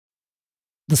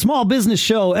The Small Business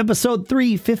Show, episode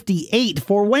 358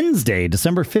 for Wednesday,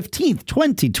 December 15th,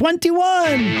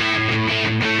 2021.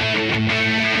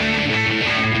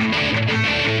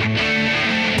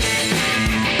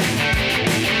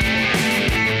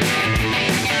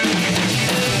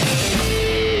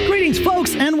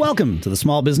 Folks, and welcome to the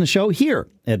Small Business Show here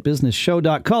at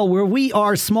businessshow.co, where we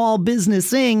are small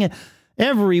businessing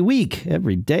every week,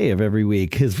 every day of every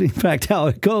week is in fact how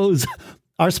it goes.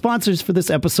 Our sponsors for this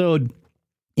episode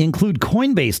include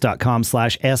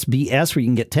coinbase.com/SBS, where you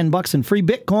can get $10 in free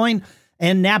Bitcoin,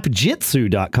 and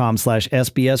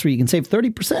napjitsu.com/SBS, where you can save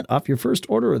 30% off your first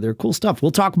order of their cool stuff.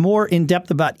 We'll talk more in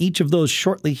depth about each of those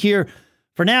shortly here.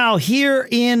 For now, here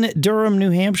in Durham,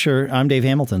 New Hampshire, I'm Dave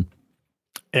Hamilton.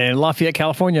 In Lafayette,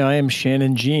 California, I am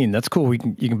Shannon Jean. That's cool. You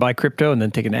can buy crypto and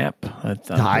then take a nap.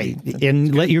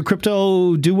 And let your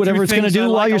crypto do whatever it's going to do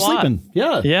while you're sleeping.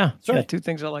 Yeah. Yeah. That's right. Yeah, two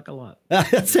things I like a lot.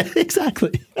 That's it.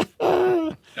 Exactly.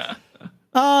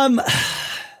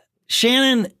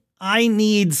 Shannon, I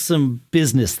need some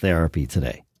business therapy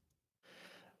today.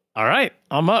 All right.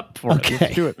 I'm up for it.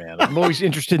 Let's do it, man. I'm always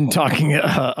interested in talking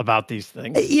about these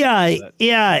things. Yeah.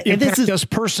 This is us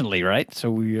personally, right?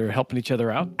 So we are helping each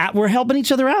other out. We're helping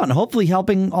each other out and hopefully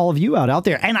helping all of you out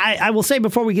there. And I will say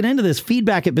before we get into this,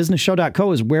 feedback at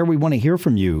businessshow.co is where we want to hear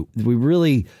from you. We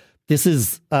really, this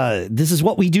is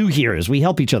what we do here is we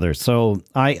help each other. So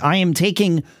I am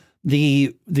taking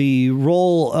the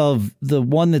role of the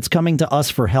one that's coming to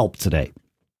us for help today.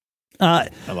 I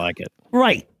like it.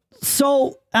 Right.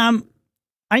 So,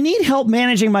 I need help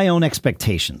managing my own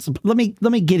expectations. Let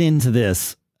me get into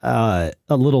this a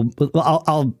little.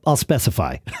 I'll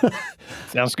specify.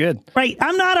 Sounds good. Right.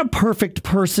 I'm not a perfect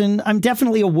person. I'm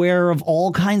definitely aware of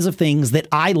all kinds of things that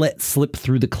I let slip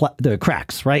through the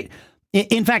cracks. Right.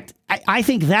 In fact, I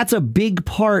think that's a big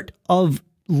part of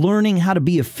learning how to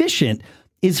be efficient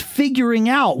is figuring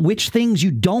out which things you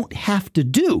don't have to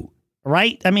do.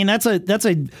 Right. I mean, that's a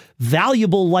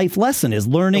valuable life lesson is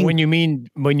learning. When you mean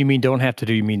don't have to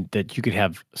do, you mean that you could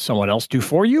have someone else do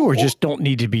for you or just don't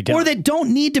need to be done? Or that don't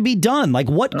need to be done. Like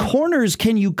what corners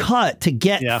can you cut to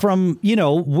get from,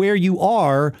 where you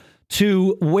are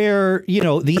to where,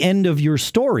 the end of your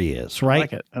story is.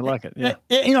 Right. I like it. Yeah.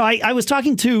 I was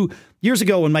talking to years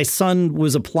ago when my son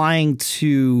was applying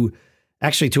to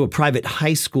a private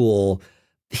high school.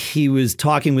 He was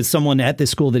talking with someone at this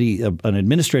school an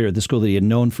administrator at the school that he had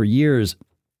known for years.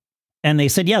 And they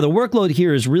said, yeah, the workload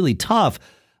here is really tough.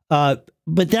 But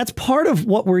that's part of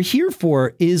what we're here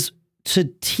for is to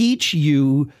teach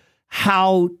you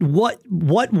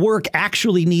what work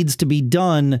actually needs to be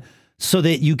done so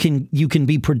that you can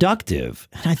be productive.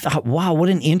 And I thought, wow, what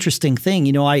an interesting thing.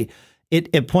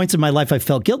 At points in my life, I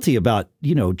felt guilty about,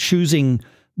 choosing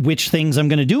which things I'm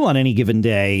going to do on any given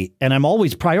day. And I'm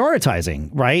always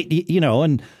prioritizing, right?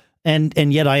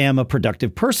 And yet I am a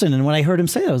productive person. And when I heard him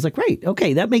say that, I was like, great.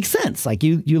 Okay. That makes sense. Like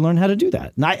you learn how to do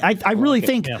that. And I really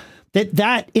think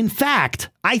that in fact,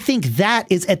 I think that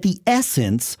is at the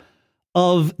essence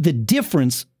of the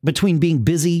difference between being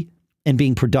busy and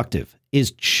being productive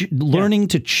is learning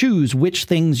to choose which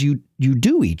things you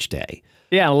do each day.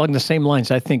 Yeah. Along the same lines,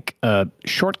 I think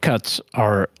shortcuts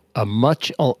are a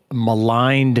much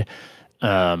maligned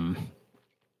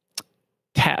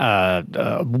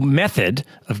method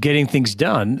of getting things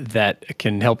done that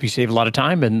can help you save a lot of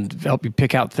time and help you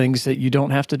pick out things that you don't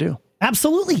have to do.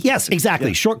 Absolutely. Yes, exactly.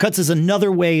 Yeah. Shortcuts is another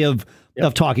way of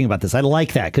talking about this. I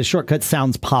like that because shortcut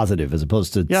sounds positive as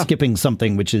opposed to skipping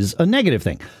something, which is a negative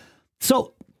thing.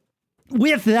 So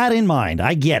with that in mind,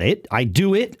 I get it. I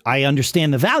do it. I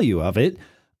understand the value of it.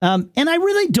 And I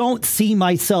really don't see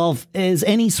myself as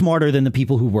any smarter than the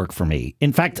people who work for me.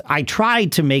 In fact, I try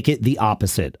to make it the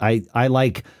opposite. I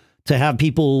like to have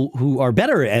people who are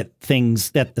better at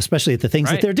things, especially at the things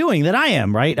that they're doing, than I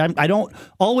am, right? I don't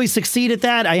always succeed at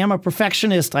that. I am a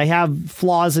perfectionist. I have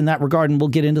flaws in that regard, and we'll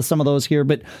get into some of those here.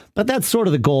 But that's sort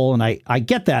of the goal, and I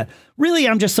get that. Really,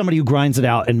 I'm just somebody who grinds it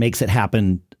out and makes it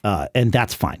happen, and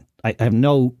that's fine. I have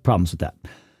no problems with that.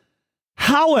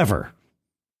 However,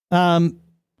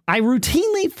 I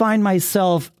routinely find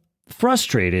myself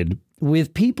frustrated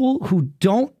with people who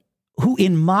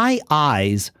in my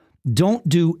eyes, don't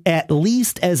do at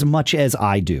least as much as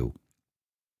I do.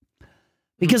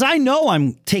 Because I know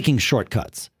I'm taking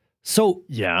shortcuts. So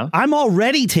I'm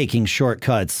already taking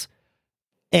shortcuts.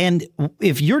 And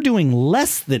if you're doing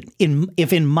less than,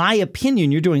 if in my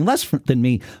opinion, you're doing less than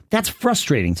me, that's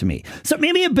frustrating to me. So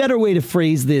maybe a better way to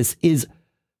phrase this is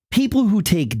people who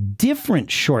take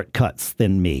different shortcuts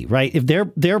than me, right? If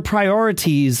their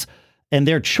priorities and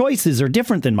their choices are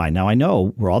different than mine. Now, I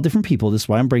know we're all different people. This is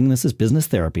why I'm bringing this as business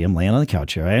therapy. I'm laying on the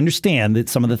couch here. I understand that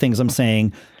some of the things I'm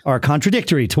saying are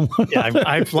contradictory to one another.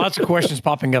 I have lots of questions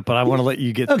popping up, but I want to let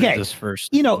you get through this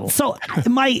first. You know, so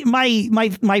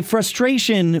my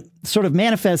frustration sort of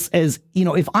manifests as, you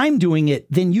know, if I'm doing it,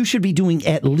 then you should be doing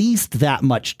at least that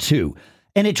much too.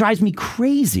 And it drives me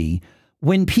crazy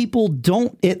when people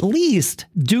don't at least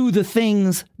do the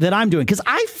things that I'm doing. Because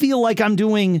I feel like I'm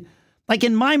doing, like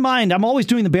in my mind, I'm always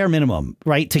doing the bare minimum,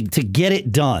 right? To get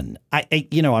it done.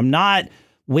 I'm not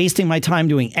wasting my time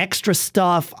doing extra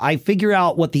stuff. I figure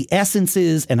out what the essence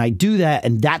is and I do that.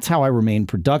 And that's how I remain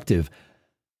productive.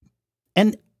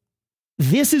 And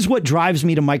this is what drives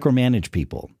me to micromanage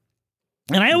people.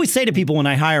 And I always say to people when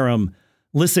I hire them,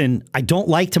 listen, I don't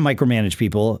like to micromanage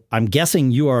people. I'm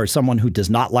guessing you are someone who does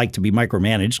not like to be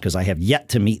micromanaged because I have yet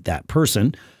to meet that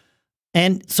person.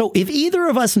 And so if either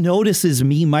of us notices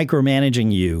me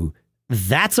micromanaging you,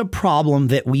 that's a problem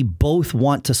that we both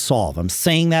want to solve. I'm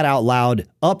saying that out loud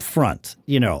up front.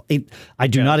 You know, I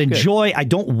do not enjoy, I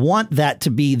don't want that to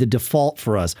be the default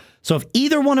for us. So if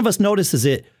either one of us notices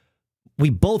it, we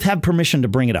both have permission to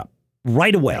bring it up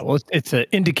right away. Yeah, well, it's an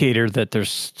indicator that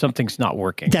there's something's not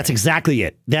working. That's exactly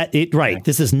it. Right. Okay.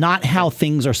 This is not how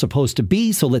things are supposed to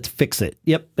be. So let's fix it.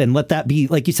 Yep. And let that be,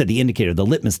 like you said, the indicator, the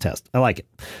litmus test. I like it.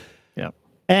 Yeah.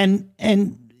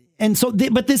 And so,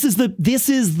 but this is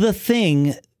the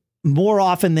thing more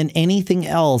often than anything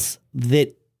else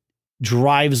that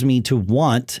drives me to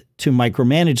want to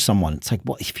micromanage someone. It's like,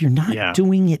 well, if you're not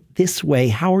doing it this way,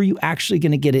 how are you actually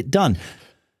going to get it done?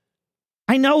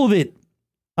 I know that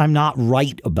I'm not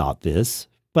right about this,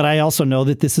 but I also know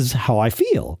that this is how I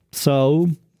feel. So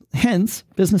hence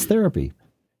business therapy.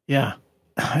 Yeah.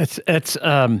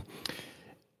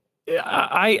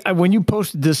 When you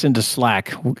posted this into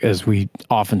Slack, as we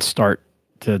often start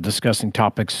to discussing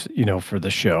topics, you know, for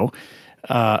the show,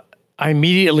 I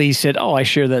immediately said, oh, I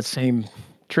share that same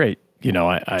trait. You know,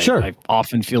 I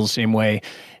often feel the same way.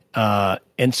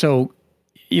 And so,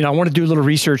 you know, I want to do a little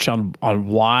research on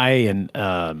why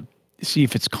and see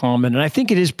if it's common. And I think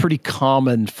it is pretty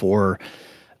common for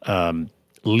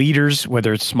leaders,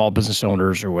 whether it's small business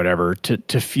owners or whatever,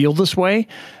 to feel this way.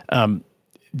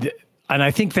 And I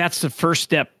think that's the first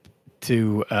step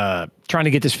to trying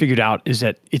to get this figured out, is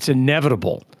that it's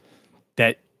inevitable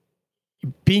that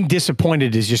being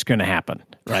disappointed is just going to happen,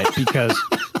 right? Because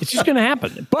it's just going to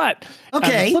happen. But on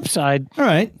the flip side, all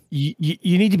right,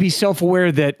 you need to be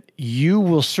self-aware that you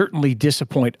will certainly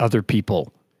disappoint other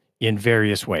people in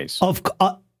various ways.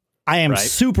 I am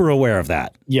super aware of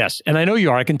that. Yes. And I know you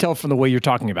are. I can tell from the way you're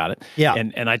talking about it. Yeah.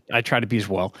 And I try to be as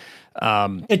well.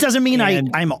 It doesn't mean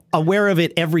I'm aware of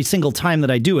it every single time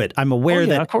that I do it. I'm aware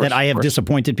that I have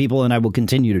disappointed people and I will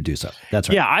continue to do so. That's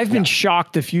right. Yeah. I've been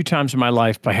shocked a few times in my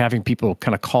life by having people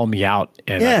kind of call me out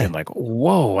and I've been like,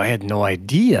 whoa, I had no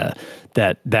idea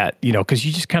that, you know, cause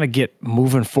you just kind of get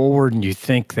moving forward and you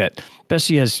think that,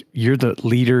 especially as you're the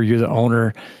leader, you're the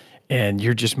owner, and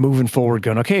you're just moving forward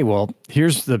going, okay, well,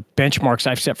 here's the benchmarks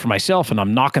I've set for myself and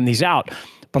I'm knocking these out.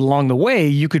 But along the way,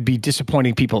 you could be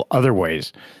disappointing people other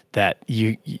ways that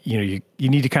you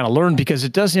need to kind of learn, because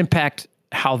it does impact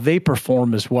how they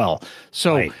perform as well.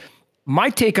 So my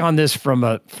take on this from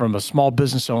a small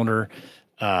business owner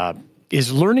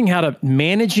is learning how to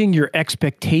managing your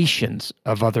expectations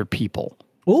of other people.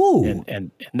 Ooh.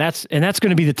 And that's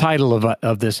going to be the title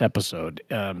of this episode,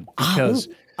 because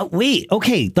wait,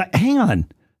 okay, hang on.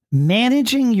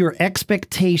 Managing your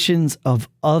expectations of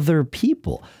other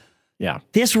people. Yeah.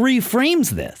 This reframes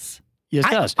this. Yes,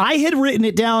 it does. I had written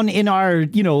it down in our,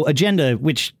 agenda,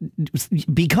 which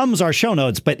becomes our show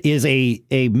notes, but is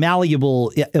a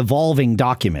malleable, evolving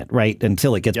document, right?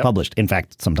 Until it gets published. In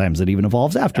fact, sometimes it even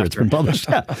evolves after it's been published.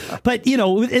 But,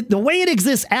 the way it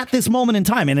exists at this moment in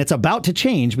time, and it's about to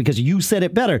change because you said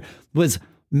it better, was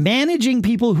managing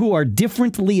people who are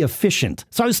differently efficient.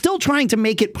 So I was still trying to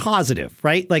make it positive,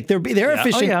 right? Like they're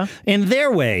efficient in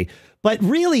their way. But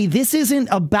really, this isn't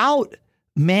about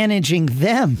managing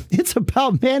them. It's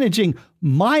about managing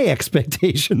my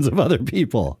expectations of other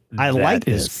people. I like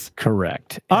this. Is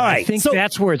correct. All right. I think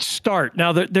that's where it starts.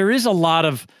 Now, there is a lot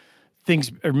of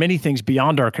things, or many things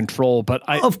beyond our control, but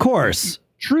of course,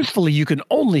 truthfully, you can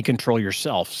only control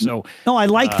yourself. So no, I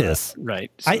like this.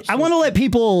 Right. So, I want to let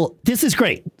people, this is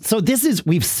great. So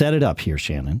we've set it up here,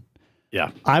 Shannon. Yeah.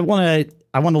 I want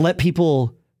to let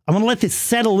people, I want to let this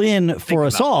settle in for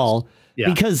us all. Yeah.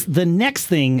 Because the next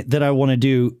thing that I want to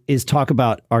do is talk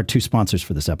about our two sponsors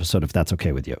for this episode, if that's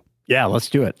okay with you. Yeah, let's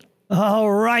do it.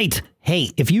 All right.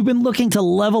 Hey, if you've been looking to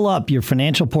level up your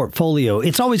financial portfolio,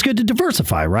 it's always good to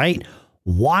diversify, right?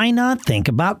 why not think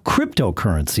about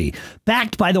cryptocurrency?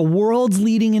 Backed by the world's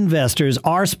leading investors,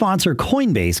 our sponsor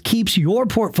Coinbase keeps your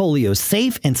portfolio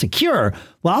safe and secure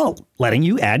while letting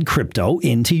you add crypto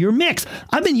into your mix.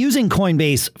 I've been using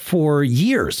Coinbase for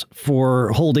years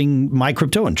for holding my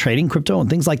crypto and trading crypto and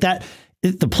things like that.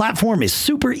 The platform is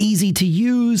super easy to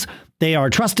use. They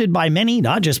are trusted by many,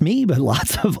 not just me, but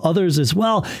lots of others as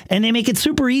well. And they make it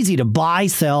super easy to buy,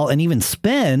 sell, and even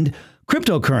spend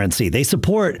cryptocurrency. They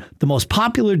support the most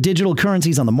popular digital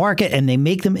currencies on the market, and they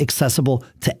make them accessible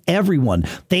to everyone.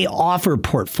 They offer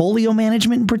portfolio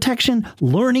management and protection,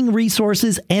 learning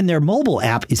resources, and their mobile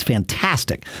app is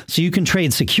fantastic. So you can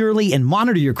trade securely and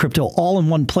monitor your crypto all in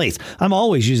one place. I'm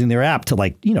always using their app to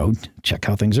check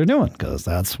how things are doing because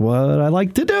that's what I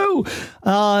like to do.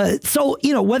 So,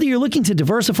 whether you're looking to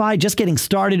diversify, just getting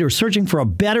started, or searching for a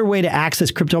better way to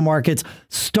access crypto markets,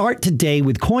 start today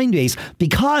with Coinbase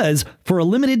because for a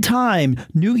limited time,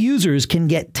 new users can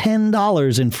get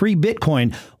 $10 in free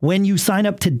Bitcoin when you sign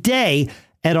up today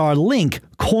at our link,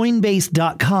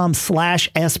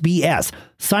 coinbase.com/SBS.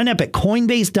 Sign up at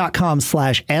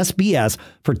coinbase.com/SBS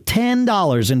for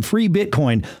 $10 in free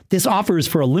Bitcoin. This offer is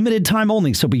for a limited time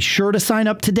only, so be sure to sign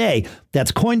up today.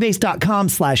 That's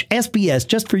coinbase.com/SBS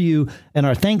just for you. And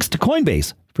our thanks to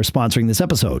Coinbase for sponsoring this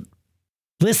episode.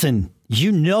 Listen,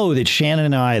 you know that Shannon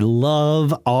and I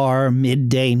love our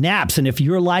midday naps. And if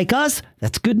you're like us,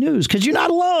 that's good news because you're not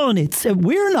alone.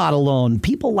 We're not alone.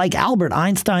 People like Albert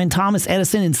Einstein, Thomas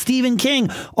Edison, and Stephen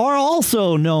King are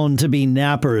also known to be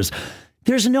nappers.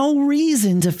 There's no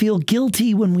reason to feel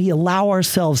guilty when we allow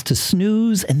ourselves to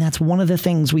snooze. And that's one of the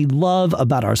things we love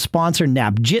about our sponsor,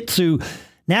 Napjitsu.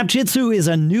 Napjitsu is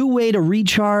a new way to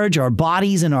recharge our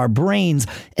bodies and our brains,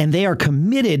 and they are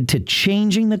committed to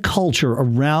changing the culture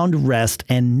around rest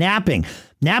and napping.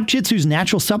 Napjitsu's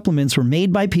natural supplements were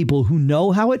made by people who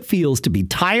know how it feels to be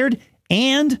tired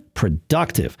and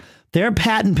productive. Their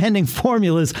patent-pending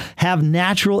formulas have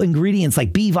natural ingredients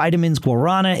like B vitamins,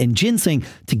 guarana, and ginseng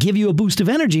to give you a boost of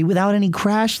energy without any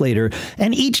crash later.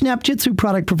 And each Napjitsu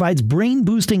product provides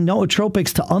brain-boosting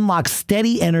nootropics to unlock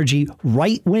steady energy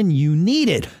right when you need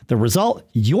it. The result,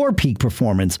 your peak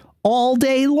performance all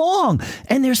day long.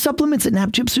 And their supplements at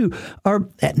Napjitsu,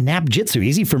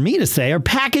 easy for me to say, are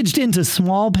packaged into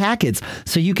small packets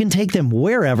so you can take them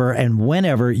wherever and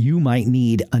whenever you might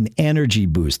need an energy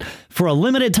boost. For a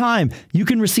limited time, you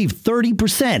can receive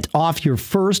 30% off your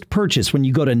first purchase when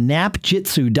you go to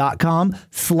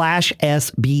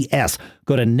napjitsu.com/SBS.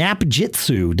 Go to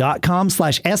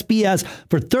napjitsu.com/SBS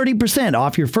for 30%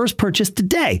 off your first purchase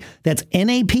today. That's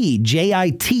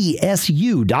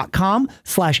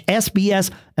napjitsu.com/SBS.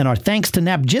 And our thanks to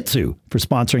Napjitsu for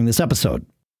sponsoring this episode.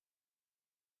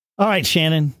 All right,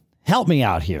 Shannon, help me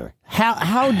out here.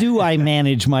 How do I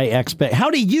manage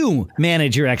how do you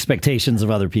manage your expectations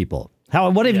of other people?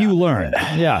 What have you learned?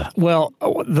 Yeah. Well,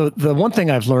 the one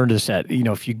thing I've learned is that,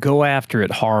 if you go after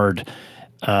it hard,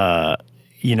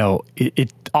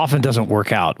 it often doesn't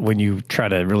work out when you try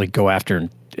to really go after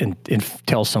and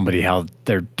tell somebody how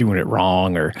they're doing it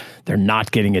wrong or they're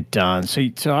not getting it done. So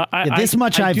I've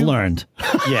learned.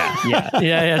 Yeah,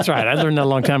 that's right. I learned that a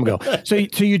long time ago. So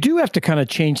you do have to kind of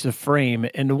change the frame.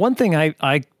 And the one thing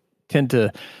I tend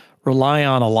to rely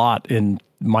on a lot in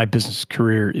my business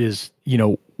career is,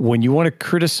 when you want to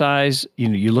criticize,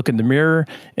 you look in the mirror,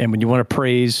 and when you want to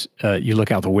praise, you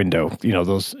look out the window,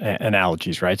 those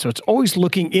analogies, right? So it's always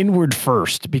looking inward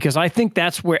first, because I think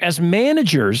that's where, as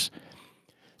managers,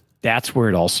 that's where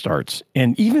it all starts.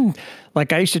 And even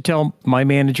like I used to tell my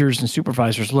managers and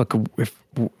supervisors, look, if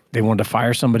they wanted to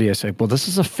fire somebody, I say, well, this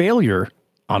is a failure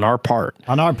on our part.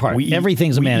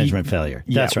 Everything's a management failure.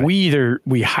 That's right.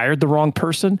 We hired the wrong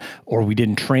person, or we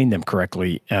didn't train them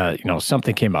correctly.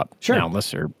 Something came up. Sure. Now,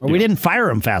 we didn't fire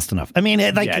them fast enough. I mean,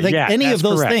 any of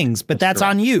those things, but that's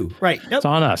on you. Right. Yep. It's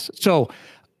on us. So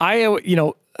I,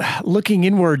 looking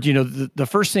inward, the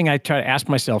first thing I try to ask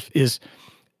myself is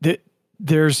that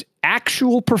there's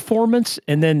actual performance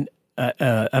and then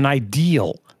an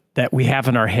ideal that we have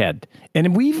in our head.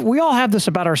 And we all have this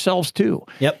about ourselves too.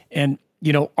 Yep. And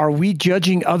are we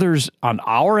judging others on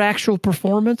our actual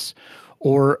performance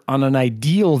or on an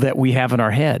ideal that we have in our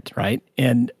head, right?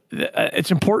 And it's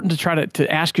important to try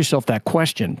to ask yourself that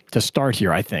question to start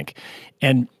here, I think.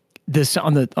 And this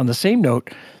on the same note,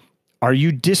 are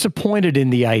you disappointed in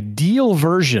the ideal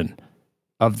version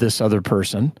of this other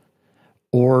person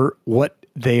or what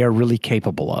they are really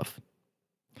capable of?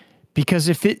 Because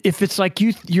if it's like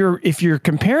if you're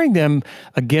comparing them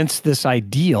against this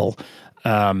ideal,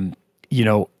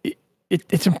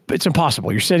 it's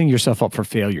impossible. You're setting yourself up for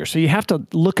failure. So you have to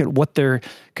look at what their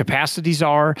capacities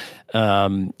are,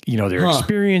 their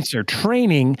experience, their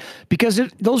training, because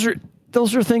those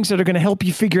are things that are going to help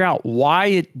you figure out why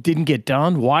it didn't get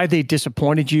done, why they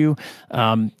disappointed you.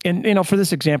 For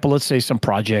this example, let's say some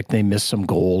project, they missed some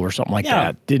goal or something like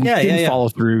that. Didn't follow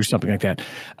through, something like that.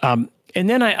 And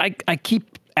then I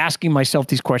keep asking myself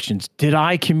these questions. Did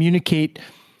I communicate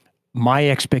my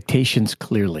expectations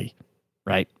clearly?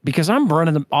 Right? Because I'm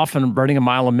often running a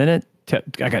mile a minute.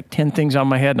 I got 10 things on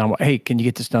my head and I'm like, hey, can you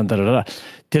get this done? Da, da, da.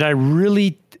 Did I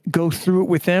really go through it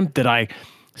with them? Did I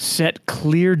set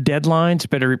clear deadlines?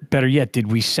 Better yet,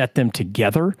 did we set them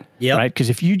together? Yeah. Right? Because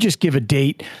if you just give a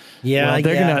date,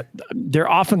 they're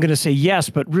often going to say yes,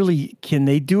 but really, can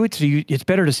they do it? So it's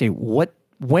better to say,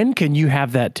 when can you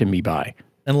have that to me by?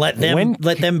 And let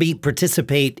them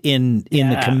participate in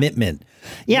the commitment.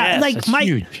 Yeah, yes,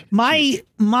 like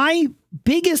my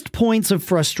biggest points of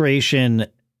frustration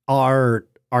are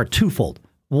twofold.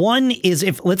 One is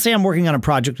if, let's say I'm working on a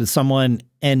project with someone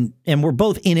and we're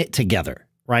both in it together,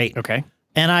 right? Okay.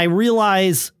 And I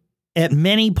realize at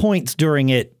many points during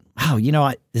it, wow,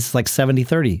 this is like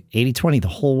 70-30, 80-20 the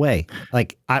whole way.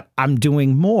 Like I'm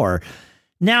doing more.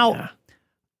 Now,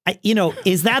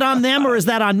 is that on them or is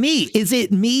that on me? Is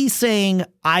it me saying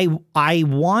I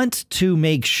want to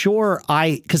make sure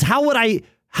because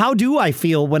how do I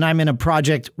feel when I'm in a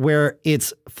project where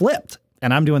it's flipped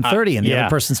and I'm doing 30 and the other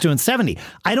person's doing 70?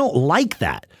 I don't like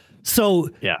that. So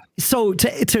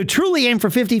to truly aim for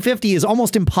 50-50 is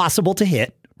almost impossible to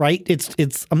hit, right?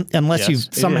 It's unless you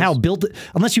somehow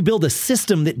unless you build a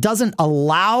system that doesn't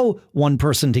allow one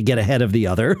person to get ahead of the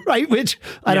other, right? Which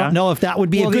I don't know if that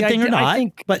would be a good thing or not.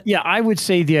 I would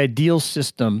say the ideal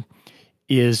system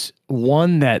is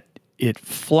one that it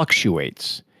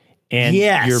fluctuates. And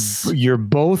you're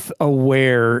both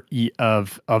aware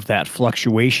of that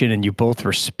fluctuation and you both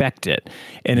respect it.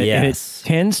 And it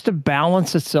tends to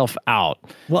balance itself out.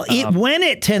 Well, when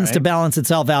it tends to balance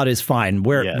itself out is fine.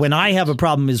 When I have a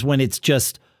problem is when it's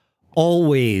just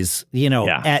always,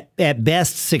 at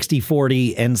best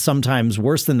 60-40 and sometimes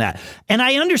worse than that. And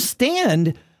I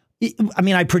understand. I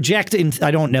mean, I project into,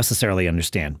 I don't necessarily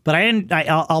understand, but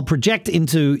I'll project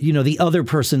into, the other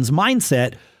person's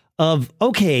mindset of,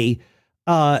 okay,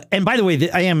 and by the way,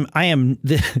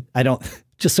 I don't,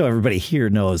 just so everybody here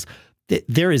knows, that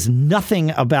there is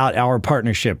nothing about our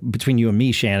partnership between you and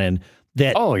me, Shannon,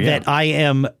 that I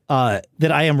am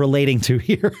relating to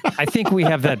here. I think we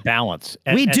have that balance.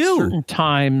 We do. At certain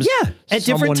times. Yeah, at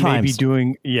different times.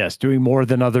 Maybe doing more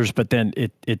than others, but then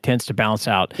it tends to balance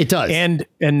out. It does. And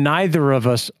neither of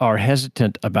us are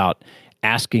hesitant about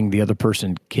asking the other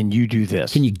person, can you do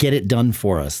this? Can you get it done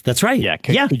for us? That's right. Yeah.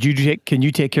 Can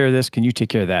you take care of this? Can you take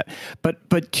care of that?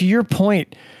 But to your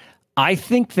point, I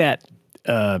think that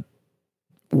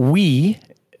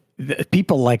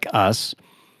people like us,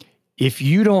 if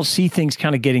you don't see things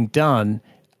kind of getting done,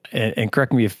 and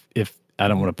correct me if I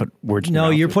don't want to put words in your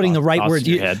mouth. No, you're putting the right word.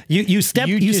 You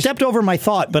stepped over my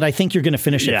thought, but I think you're going to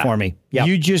finish it for me. Yep.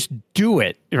 You just do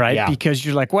it, right? Yeah. Because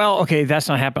you're like, well, okay, that's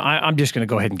not happening. I'm just going to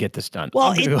go ahead and get this done.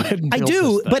 Well, I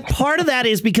do, but part of that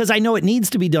is because I know it needs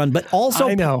to be done, but also,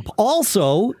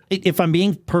 if I'm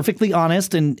being perfectly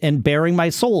honest and bearing my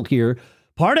soul here,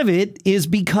 part of it is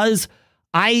because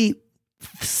I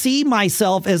see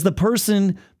myself as the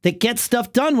person that gets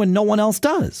stuff done when no one else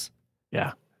does.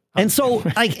 Yeah. And so,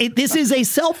 this is a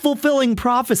self-fulfilling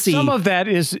prophecy. Some of that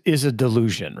is a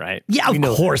delusion, right? Yeah,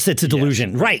 of course it's a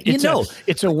delusion, right?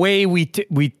 It's a way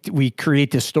we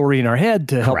create this story in our head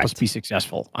to help us be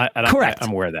successful. Correct.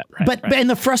 I'm aware of that. Right, and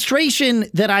the frustration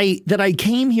that I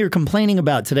came here complaining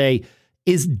about today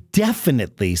is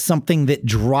definitely something that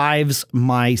drives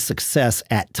my success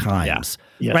at times,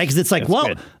 right? Because it's like,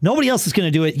 nobody else is going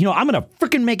to do it. I'm going to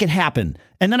freaking make it happen.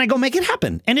 And then I go make it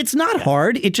happen. And it's not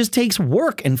hard. It just takes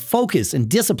work and focus and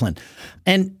discipline.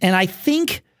 And I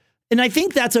think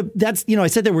that's I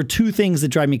said there were two things that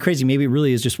drive me crazy. Maybe it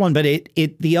really is just one, but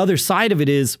the other side of it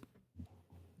is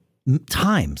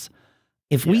times.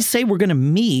 If we say we're going to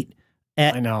meet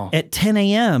at 10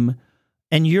 a.m.,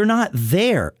 and you're not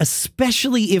there,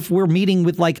 especially if we're meeting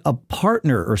with like a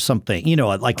partner or something,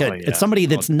 somebody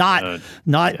that's not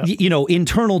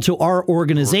internal to our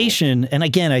organization. And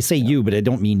again, I say you, but I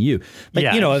don't mean you. But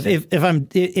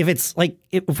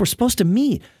if we're supposed to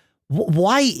meet,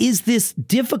 why is this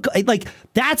difficult? Like,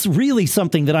 that's really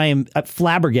something that I am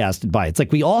flabbergasted by. It's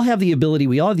like, we all have the ability.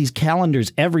 We all have these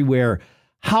calendars everywhere.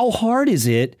 How hard is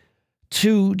it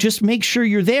to just make sure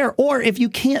you're there? Or if you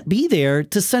can't be there,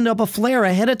 to send up a flare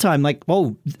ahead of time, like,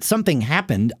 oh, something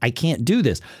happened, I can't do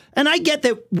this. And I get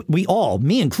that we all,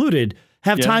 me included,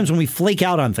 have times when we flake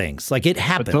out on things. Like it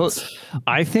happens.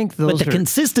 I think those But the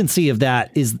consistency of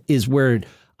that is where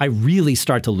I really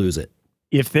start to lose it.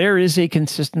 If there is a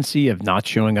consistency of not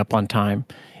showing up on time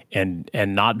and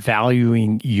not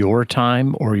valuing your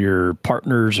time or your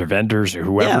partners or vendors or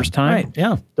whoever's time,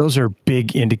 those are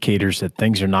big indicators that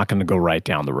things are not going to go right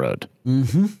down the road.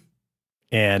 Mm-hmm.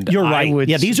 And you're right.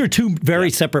 These are two very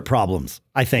separate problems,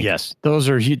 I think. Yes, those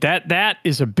are that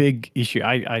is a big issue.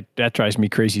 I that drives me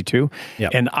crazy too.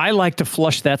 Yep. And I like to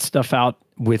flush that stuff out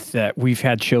with that. We've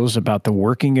had shows about the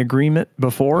working agreement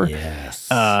before. Yes.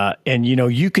 And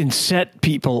you can set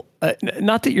people.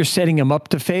 Not that you're setting them up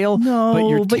to fail. No, but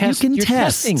you're testing.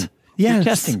 Yes. You're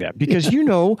testing that because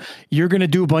you're going to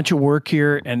do a bunch of work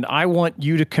here, and I want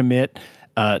you to commit.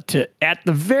 To at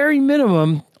the very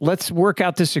minimum, let's work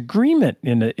out this agreement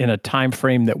in a time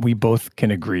frame that we both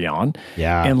can agree on.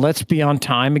 Yeah, and let's be on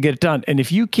time and get it done. And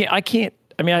if you can't, I can't.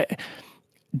 I mean,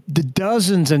 the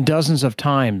dozens and dozens of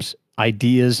times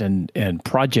ideas and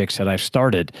projects that I've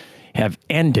started have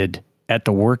ended at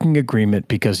the working agreement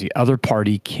because the other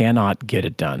party cannot get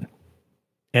it done.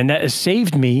 And that has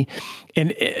saved me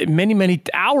in many, many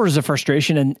hours of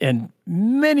frustration and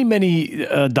many, many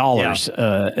dollars,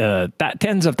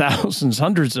 tens of thousands,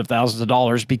 hundreds of thousands of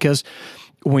dollars, because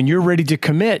when you're ready to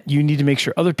commit, you need to make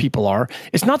sure other people are.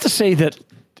 It's not to say that,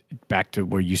 back to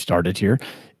where you started here,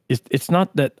 it's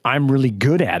not that I'm really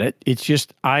good at it. It's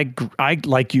just I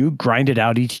like you, grind it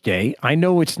out each day. I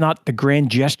know it's not the grand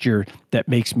gesture that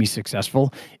makes me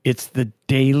successful. It's the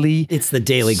daily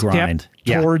grind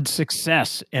towards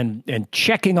success and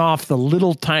checking off the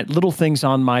little things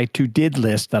on my to-did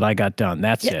list that I got done.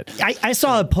 That's it. I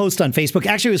saw a post on Facebook.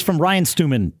 Actually, it was from Ryan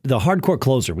Stewman, the hardcore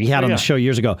closer we had on the show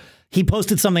years ago. He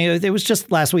posted something. It was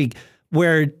just last week,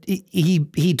 where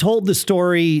he told the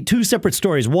story, two separate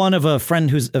stories. One of a friend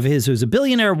who's a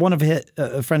billionaire, one of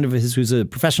a friend of his who's a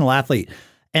professional athlete.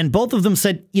 And both of them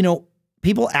said,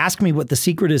 people ask me what the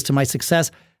secret is to my success,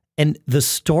 and the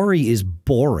story is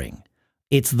boring.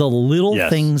 It's the little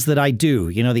things that I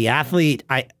do. The athlete,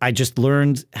 I just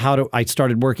learned I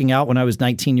started working out when I was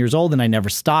 19 years old, and I never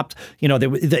stopped.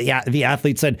 The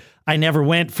athlete said, I never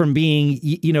went from being,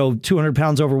 200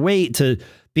 pounds overweight to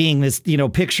being this,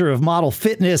 picture of model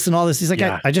fitness and all this. He's like,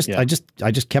 I just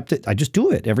kept it. I just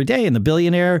do it every day. And the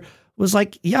billionaire was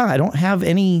like, I don't have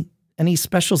any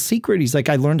special secret. He's like,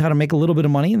 I learned how to make a little bit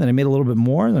of money, and then I made a little bit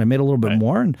more, and then I made a little bit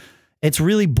more. And it's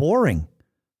really boring.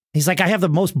 He's like, I have the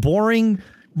most boring,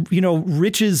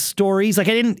 riches stories. Like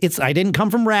I didn't come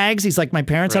from rags. He's like, my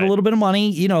parents had a little bit of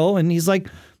money, and he's like,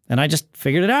 and I just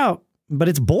figured it out. But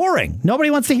it's boring. Nobody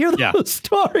wants to hear those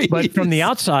stories. But from the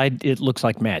outside, it looks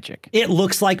like magic. It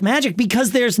looks like magic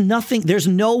because there's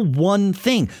no one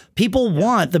thing. People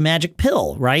want the magic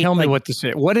pill, right? Tell me what to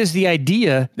say. What is the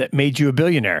idea that made you a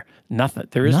billionaire? Nothing.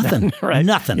 There is nothing. Right?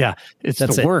 Nothing. Yeah. It's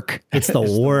the work. It's the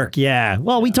work. Yeah.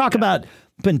 Well, we talk about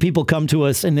when people come to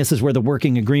us, and this is where the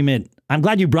working agreement, I'm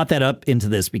glad you brought that up into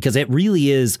this, because it really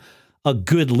is a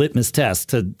good litmus test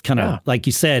to kind of, like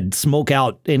you said, smoke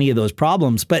out any of those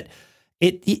problems. But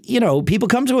people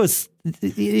come to us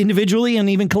individually and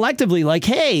even collectively like,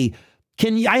 hey,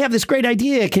 I have this great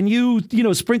idea. Can you,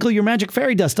 sprinkle your magic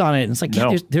fairy dust on it? And it's like,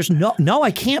 there's no, I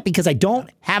can't, because I don't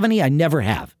have any. I never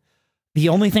have. The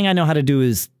only thing I know how to do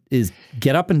is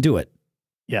get up and do it.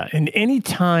 Yeah. And any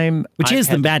time, which is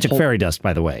the magic fairy dust,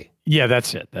 by the way. Yeah,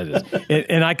 that's it. That is.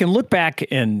 And I can look back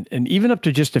and even up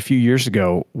to just a few years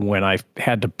ago when I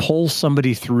had to pull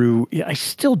somebody through, I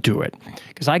still do it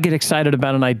because I get excited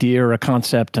about an idea or a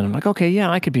concept, and I'm like, okay,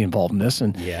 I could be involved in this.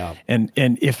 And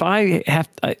if I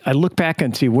look back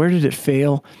and see, where did it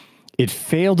fail? It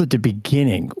failed at the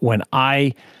beginning when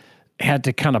I had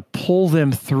to kind of pull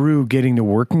them through getting the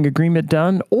working agreement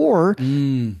done, or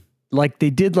like they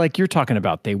did, like you're talking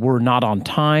about, they were not on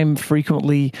time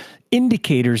frequently.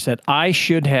 Indicators that I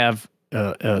should have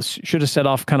set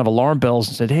off kind of alarm bells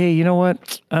and said, hey, you know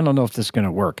what? I don't know if this is going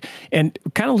to work. And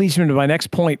kind of leads me to my next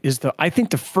point is I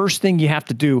think the first thing you have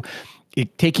to do,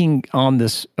 taking on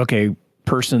this,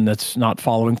 person that's not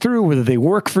following through, whether they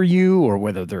work for you or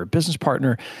whether they're a business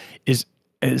partner, is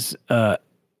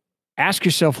ask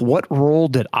yourself, what role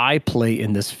did I play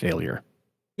in this failure?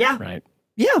 Yeah. Right.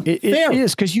 Yeah, it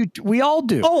is, because we all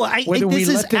do. Oh, whether we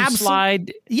let them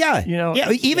slide. Yeah,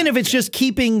 even if it's just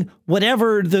keeping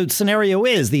whatever the scenario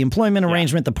is, the employment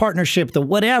arrangement, the partnership, the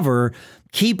whatever,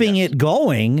 keeping it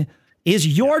going is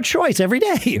your choice every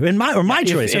day, my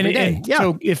choice every day.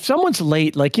 So if someone's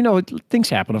late, things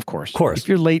happen, of course. If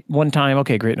you're late one time,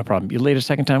 okay, great, no problem. You're late a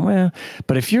second time, well,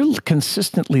 but if you're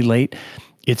consistently late,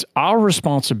 it's our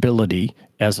responsibility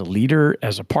as a leader,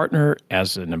 as a partner,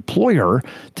 as an employer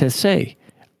to say,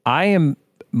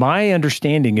 my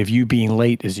understanding of you being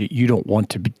late is that you don't want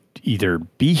to either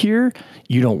be here,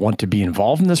 you don't want to be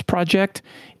involved in this project.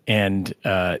 And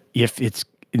if it's,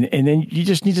 and then you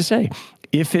just need to say,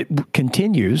 if it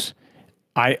continues,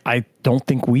 I don't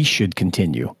think we should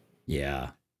continue. Yeah.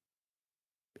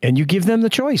 And you give them the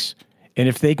choice. And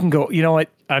if they can go, you know what,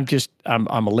 I'm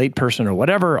a late person or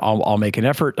whatever, I'll make an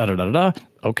effort,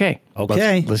 Okay.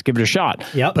 Let's give it a shot.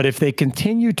 Yep. But if they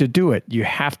continue to do it, you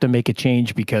have to make a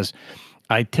change, because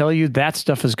I tell you, that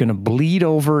stuff is going to bleed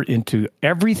over into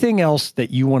everything else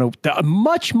that you want to, the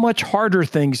much, much harder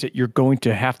things that you're going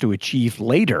to have to achieve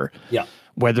later. Yeah.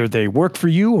 Whether they work for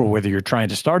you or whether you're trying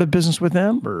to start a business with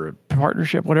them or a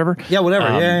partnership, whatever. Yeah, whatever.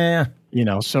 Yeah. You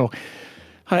know, so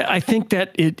I think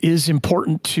that it is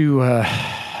important to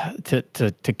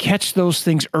catch those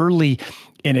things early,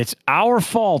 and it's our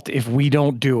fault if we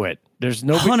don't do it. There's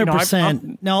no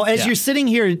 100%. No, as you're sitting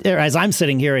here, as I'm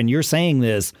sitting here, and you're saying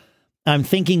this, I'm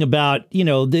thinking about, you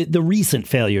know, the recent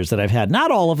failures that I've had.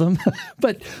 Not all of them,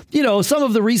 but, you know, some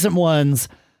of the recent ones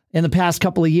in the past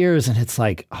couple of years. And it's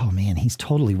like, oh man, he's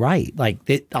totally right. Like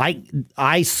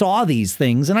I saw these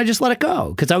things and I just let it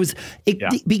go because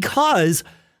it's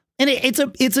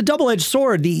a double-edged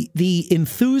sword. The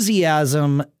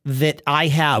enthusiasm that I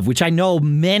have, which I know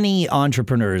many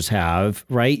entrepreneurs have,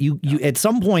 right? You at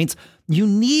some points you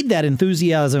need that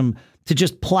enthusiasm to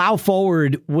just plow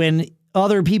forward when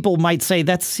other people might say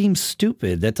that seems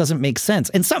stupid, that doesn't make sense.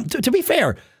 And to be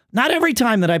fair, not every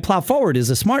time that I plow forward is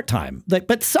a smart time,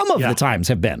 but some of the times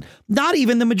have been. Not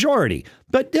even the majority,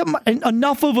 but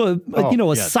enough of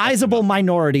a sizable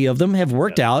minority of them have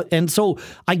worked out, and so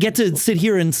I get to sit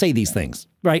here and say these things,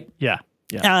 right? Yeah.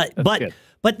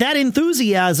 But that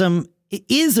enthusiasm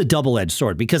is a double-edged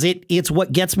sword because it's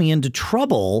what gets me into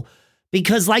trouble.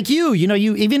 Because like you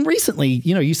even recently,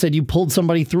 you said you pulled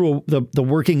somebody through the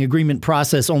working agreement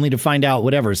process only to find out,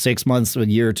 6 months, a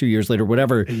year, 2 years later,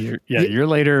 whatever. A year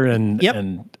later and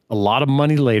a lot of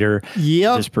money later,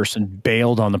 this person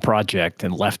bailed on the project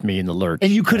and left me in the lurch.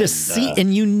 And you could have seen,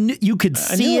 and you could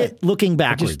see it looking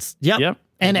backwards.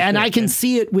 And I can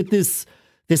see it with this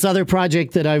other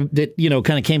project that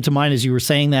kind of came to mind as you were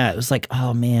saying that. It was like,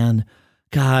 oh man,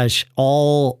 gosh,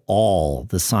 all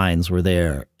the signs were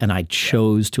there, and I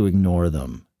chose to ignore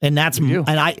them. And that's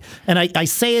I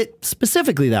say it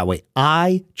specifically that way.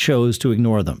 I chose to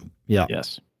ignore them. Yeah.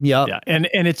 Yes. Yeah. Yeah. And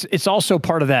it's also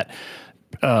part of that.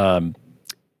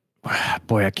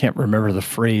 Boy, I can't remember the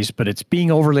phrase, but it's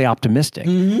being overly optimistic.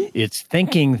 Mm-hmm. It's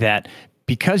thinking that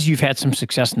because you've had some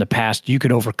success in the past, you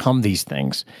could overcome these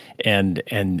things and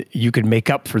you could make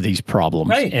up for these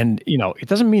problems. Right. And it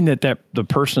doesn't mean that the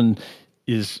person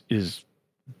is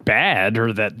bad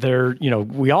or that they're,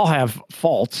 we all have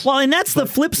faults. Well, and that's the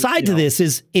flip side to this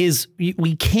is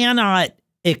we cannot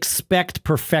expect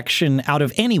perfection out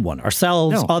of anyone,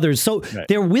 ourselves, others. So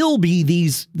there will be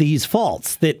these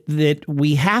faults that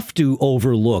we have to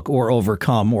overlook or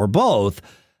overcome or both.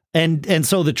 And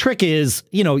so the trick is,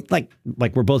 like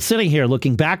we're both sitting here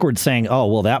looking backwards saying, oh,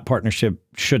 well, that partnership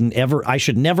I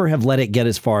should never have let it get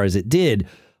as far as it did.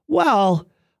 Well,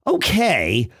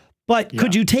 okay. But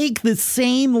could you take the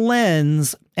same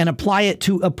lens and apply it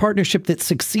to a partnership that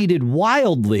succeeded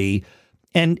wildly?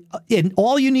 And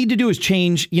all you need to do is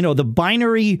change, the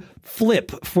binary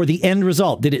flip for the end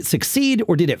result. Did it succeed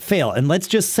or did it fail? And let's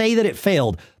just say that it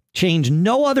failed. Change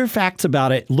no other facts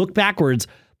about it. Look backwards.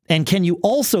 And can you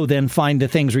also then find the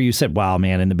things where you said, wow,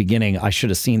 man, in the beginning, I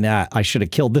should have seen that. I should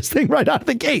have killed this thing right out of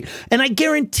the gate. And I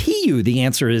guarantee you the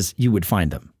answer is you would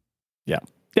find them. Yeah.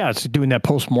 Yeah, it's doing that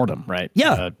post-mortem, right?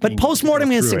 Yeah, but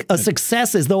post-mortem is a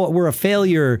success as though it were a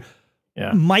failure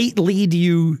might lead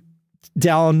you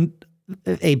down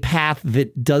a path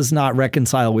that does not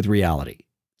reconcile with reality.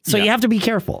 So you have to be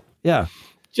careful. Yeah.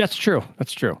 That's true.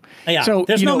 That's true. Yeah. So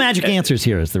there's no magic answers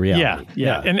here is the reality.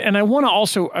 Yeah. And I want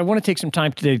to take some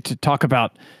time today to talk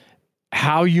about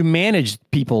how you manage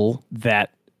people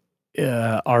that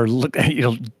are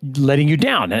letting you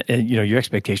down, your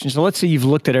expectations. So let's say you've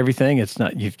looked at everything. It's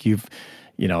not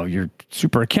you're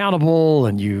super accountable,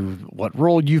 and what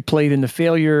role you've played in the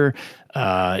failure.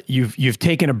 You've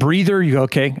taken a breather. You go,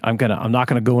 okay, I'm not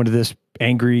gonna go into this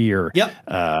angry or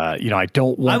I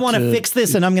don't want. I want to fix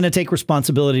this, and I'm going to take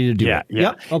responsibility to do it.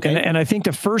 Yeah. Okay. And I think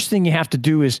the first thing you have to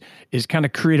do is kind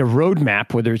of create a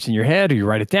roadmap, whether it's in your head or you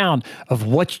write it down, of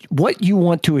what you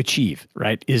want to achieve.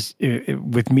 Right? Is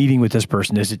with meeting with this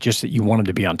person, is it just that you want them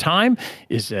to be on time?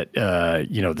 Is it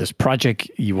this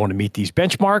project you want to meet these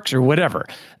benchmarks or whatever?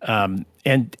 And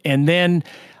then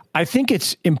I think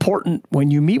it's important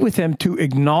when you meet with them to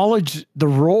acknowledge the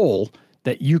role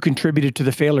that you contributed to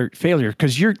the failure,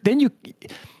 because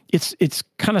it's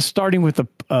kind of starting with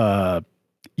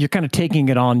you're kind of taking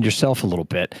it on yourself a little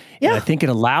bit. Yeah. And I think it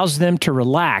allows them to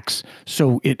relax.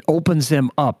 So it opens them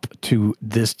up to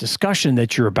this discussion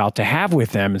that you're about to have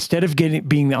with them instead of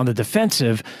being on the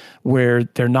defensive where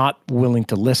they're not willing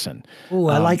to listen. Oh,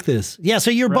 I like this. Yeah.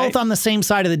 So you're both on the same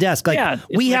side of the desk. Like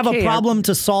we have a problem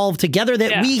to solve together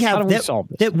that we have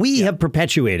that we have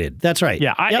perpetuated. That's right.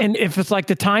 Yeah. And if it's like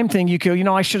the time thing, you go,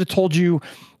 I should have told you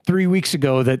 3 weeks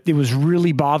ago that it was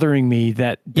really bothering me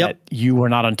that you were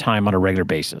not on time on a regular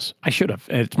basis. I should have.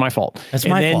 It's my fault. That's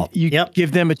my fault. You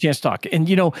give them a chance to talk. And,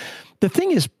 the thing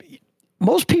is,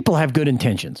 most people have good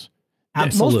intentions.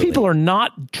 Absolutely. Most people are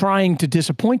not trying to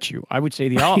disappoint you. I would say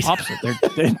the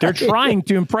opposite. They're trying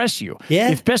to impress you,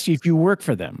 especially if you work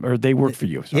for them or they work for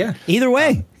you. Sorry. Yeah. Either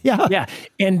way. Yeah.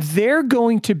 And they're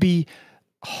going to be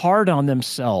hard on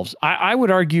themselves. I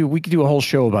would argue we could do a whole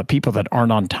show about people that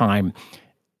aren't on time.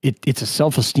 It's a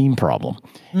self-esteem problem.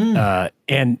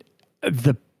 And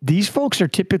these folks are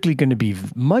typically going to be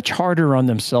much harder on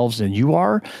themselves than you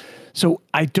are. So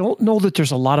I don't know that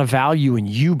there's a lot of value in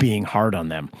you being hard on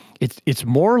them. It's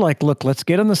more like, look, let's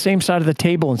get on the same side of the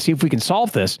table and see if we can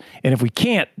solve this. And if we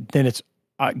can't, then it's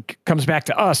comes back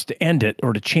to us to end it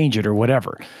or to change it or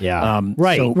whatever. Yeah.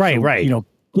 Right.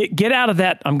 Get out of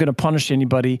that. I'm going to punish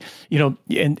anybody,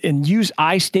 and use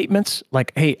I statements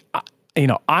like, hey,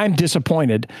 I'm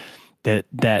disappointed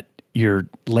that you're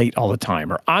late all the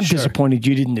time, or I'm disappointed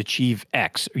you didn't achieve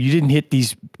X, or you didn't hit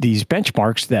these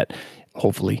benchmarks that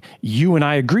hopefully you and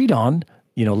I agreed on,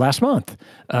 last month.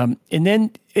 And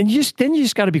then you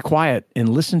just got to be quiet and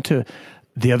listen to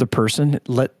the other person,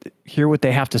 hear what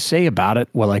they have to say about it.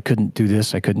 Well, I couldn't do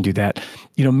this. I couldn't do that.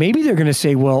 Maybe they're going to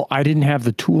say, well, I didn't have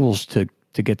the tools to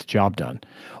get the job done,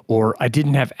 or I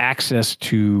didn't have access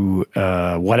to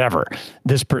whatever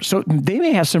so they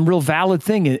may have some real valid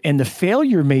thing, and the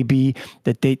failure may be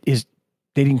that they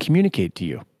didn't communicate to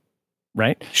you,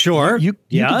 right? Sure. You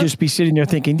could just be sitting there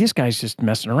thinking this guy's just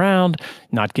messing around,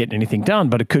 not getting anything done.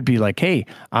 But it could be like, hey,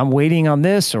 I'm waiting on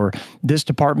this, or this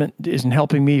department isn't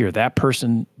helping me, or that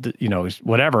person, is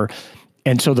whatever.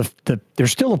 And so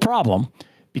there's still a problem,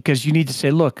 because you need to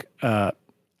say, look,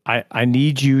 I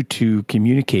need you to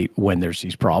communicate when there's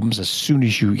these problems as soon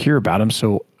as you hear about them.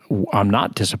 So I'm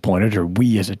not disappointed, or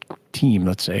we as a team,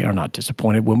 let's say, are not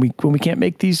disappointed when we can't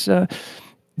make these,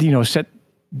 set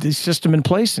this system in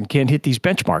place and can't hit these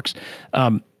benchmarks.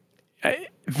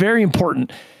 Very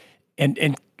important.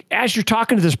 And as you're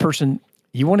talking to this person,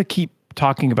 you want to keep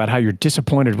talking about how you're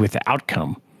disappointed with the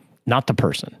outcome, not the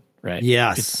person, right?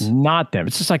 Yes. It's not them.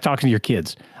 It's just like talking to your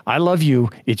kids. I love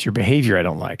you. It's your behavior I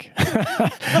don't like.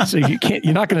 So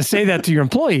you're not going to say that to your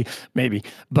employee, maybe,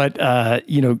 but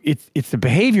it's the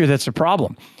behavior that's the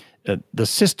problem. The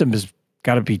system has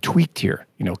got to be tweaked here.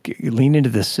 Lean into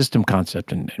the system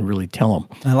concept and really tell them.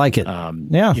 I like it.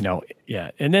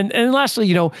 Yeah. And then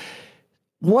lastly,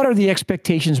 what are the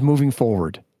expectations moving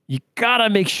forward? You got to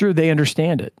make sure they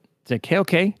understand it. It's like, hey,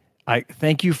 okay, I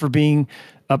thank you for being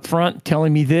upfront,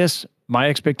 telling me this. My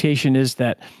expectation is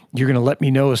that you're going to let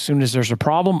me know as soon as there's a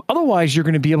problem. Otherwise, you're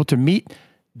going to be able to meet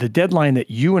the deadline that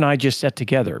you and I just set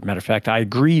together. Matter of fact, I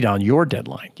agreed on your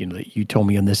deadline, that you told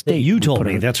me on this date. You told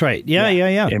me. That's right. Yeah.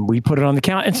 And we put it on the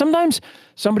calendar. And sometimes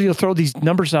somebody will throw these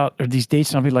numbers out or these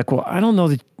dates, and I'll be like, well, I don't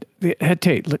know.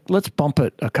 Let's bump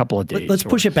it a couple of days. Let's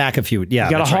push it back a few. Yeah.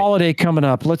 You got a holiday coming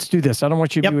up. Let's do this. I don't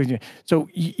want you to be with you. So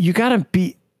you got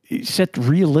to set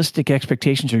realistic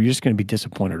expectations, or you're just going to be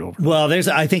disappointed over them. Well,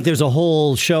 I think there's a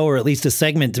whole show, or at least a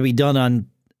segment, to be done on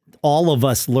all of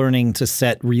us learning to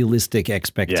set realistic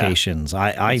expectations.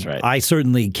 Yeah, I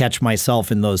certainly catch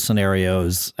myself in those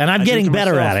scenarios, and I'm getting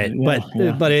better at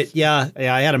it. Yeah,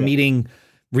 I had a meeting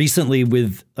recently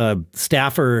with a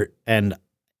staffer, and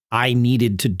I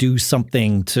needed to do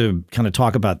something to kind of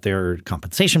talk about their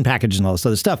compensation package and all this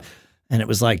other stuff. And it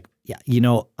was like, yeah,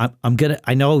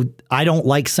 I know I don't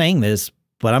like saying this,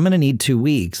 but I'm going to need 2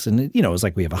 weeks. And, it was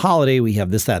like, we have a holiday, we have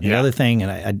this, that, and the other thing.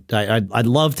 And I'd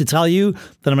love to tell you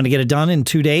that I'm going to get it done in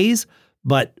 2 days,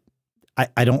 but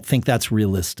I don't think that's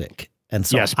realistic. And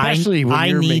so especially when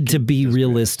I need to be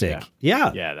realistic.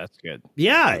 Yeah. Yeah, that's good.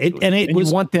 Yeah. And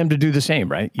you want them to do the same,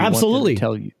 right? You absolutely. Want them to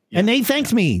tell you. Yeah. And they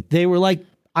thanked me. They were like,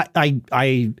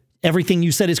 I everything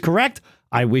you said is correct.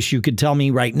 I wish you could tell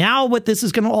me right now what this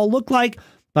is going to all look like,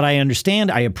 but I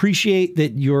understand. I appreciate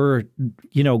that you're,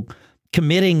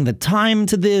 committing the time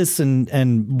to this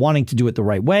and wanting to do it the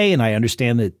right way. And I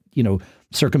understand that,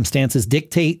 circumstances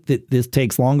dictate that this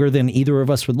takes longer than either of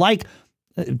us would like.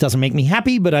 It doesn't make me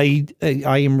happy, but I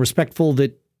am respectful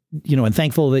that, and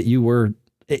thankful that you were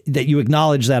that you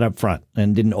acknowledge that up front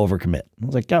and didn't overcommit. I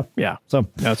was like, oh, yeah. So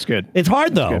that's good. It's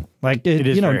hard though. Good. Like, it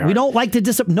is we don't like to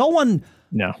disappoint. No one.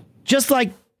 No. Just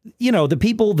like, the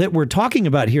people that we're talking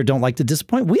about here don't like to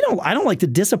disappoint. I don't like to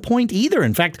disappoint either.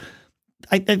 In fact,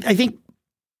 I think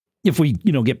if we,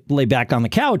 get laid back on the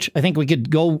couch, I think we could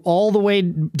go all the way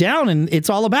down, and it's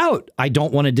all about, I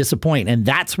don't want to disappoint. And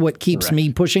that's what keeps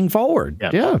me pushing forward.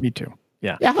 Yeah. Me too.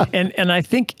 Yeah. And I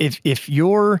think if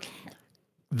you're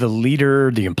the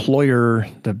leader, the employer,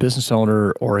 the business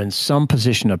owner, or in some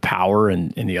position of power,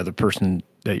 and the other person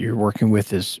that you're working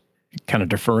with is kind of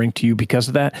deferring to you because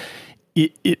of that,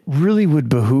 it really would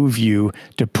behoove you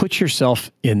to put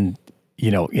yourself in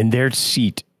their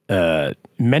seat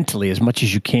mentally as much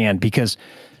as you can, because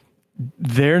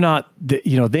they're not,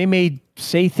 they may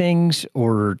say things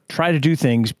or try to do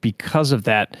things because of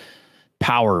that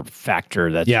power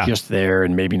factor that's just there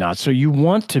and maybe not. So you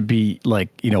want to be like,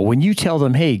 when you tell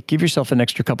them, hey, give yourself an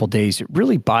extra couple of days, it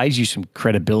really buys you some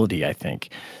credibility, I think,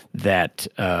 that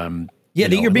that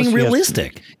you're being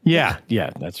realistic. Yeah,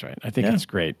 that's right. I think that's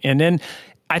great. And then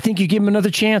I think you give them another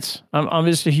chance. I'm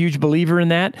just a huge believer in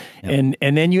that. And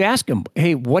then you ask them,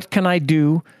 hey, what can I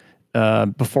do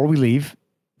before we leave?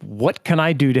 What can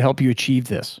I do to help you achieve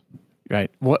this? Right?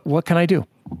 What can I do?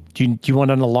 Do you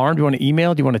want an alarm? Do you want an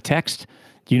email? Do you want a text?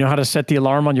 Do you know how to set the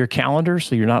alarm on your calendar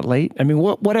so you're not late? I mean,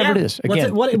 whatever it is.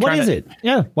 Again, what is it?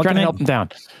 Yeah. Trying to help them down.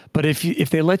 But if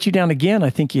they let you down again, I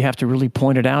think you have to really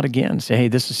point it out again. Say, hey,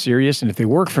 this is serious. And if they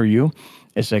work for you,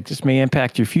 it's like, this may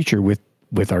impact your future with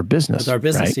our business. With our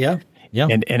business, right? Yeah.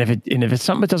 And if it's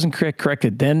something that doesn't correct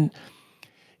it, then,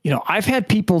 I've had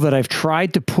people that I've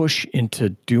tried to push into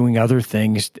doing other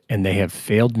things and they have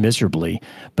failed miserably,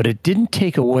 but it didn't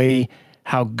take away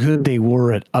how good they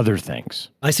were at other things.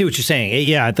 I see what you're saying.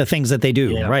 Yeah, the things that they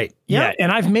do, right? Yeah,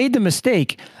 and I've made the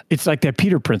mistake. It's like that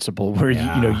Peter principle where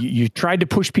you tried to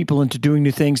push people into doing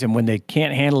new things, and when they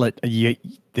can't handle it,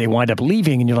 they wind up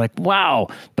leaving, and you're like, wow,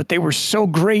 but they were so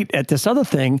great at this other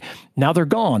thing. Now they're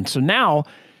gone. So now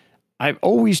I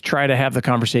always try to have the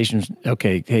conversations.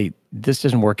 Okay, hey, this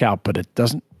doesn't work out, but it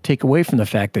doesn't take away from the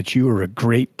fact that you are a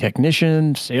great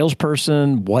technician,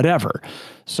 salesperson, whatever.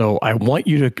 So I want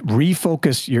you to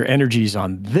refocus your energies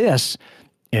on this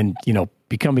and,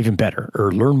 become even better,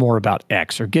 or learn more about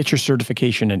X, or get your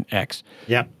certification in X.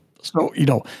 Yeah. So,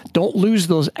 don't lose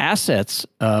those assets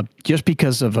just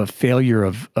because of a failure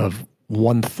of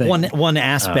one thing. One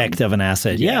aspect of an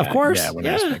asset. Yeah, of course. Yeah, one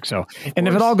aspect. So, and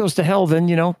if it all goes to hell, then,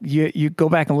 you go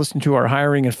back and listen to our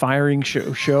hiring and firing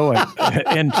show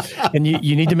and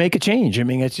you need to make a change. I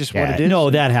mean, it's just what it is. No,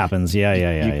 that happens.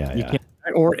 Yeah. You can't,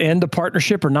 or end the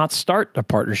partnership or not start a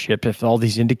partnership if all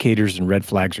these indicators and red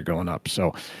flags are going up.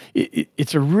 So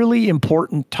it's a really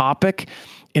important topic,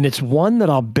 and it's one that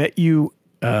I'll bet you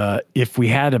if we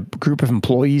had a group of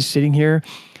employees sitting here,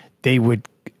 they would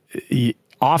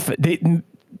often they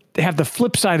have the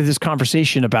flip side of this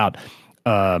conversation about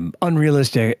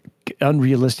unrealistic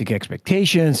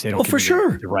expectations. They don't give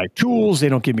me the right tools. They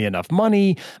don't give me enough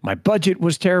money. My budget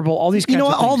was terrible. All these kinds of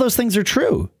things. All those things are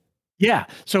true. Yeah.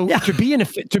 So to be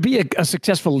a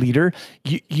successful leader,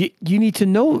 you need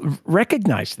to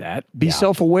recognize that, be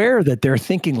self-aware that they're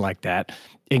thinking like that,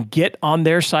 and get on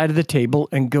their side of the table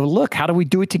and go, look, how do we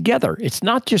do it together? It's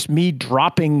not just me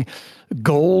dropping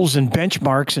goals and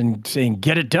benchmarks and saying,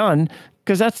 get it done,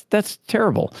 because that's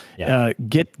terrible. Yeah.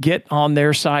 Get on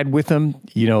their side with them,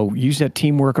 use that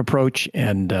teamwork approach.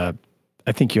 And I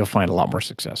think you'll find a lot more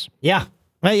success. Yeah.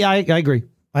 I agree.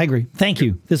 Thank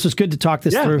you. This was good to talk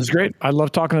this through. Yeah, it was great. I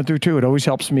love talking it through too. It always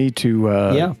helps me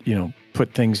to,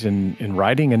 put things in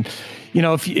writing. And,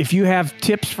 if you have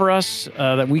tips for us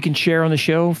that we can share on the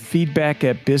show, feedback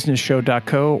at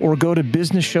businessshow.co, or go to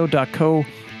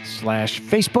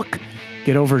businessshow.co/Facebook.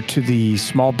 Get over to the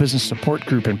small business support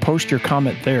group and post your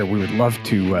comment there. We would love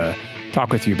to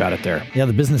talk with you about it there. Yeah,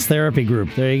 the business therapy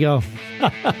group. There you go.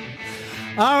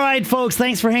 All right, folks.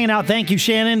 Thanks for hanging out. Thank you,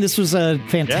 Shannon. This was a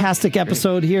fantastic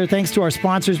episode here. Thanks to our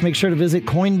sponsors. Make sure to visit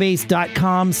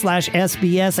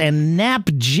Coinbase.com/SBS and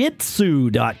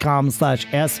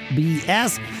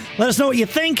Napjitsu.com/SBS. Let us know what you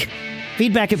think.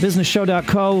 Feedback at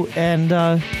businessshow.co,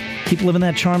 and keep living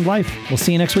that charmed life. We'll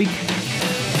see you next week.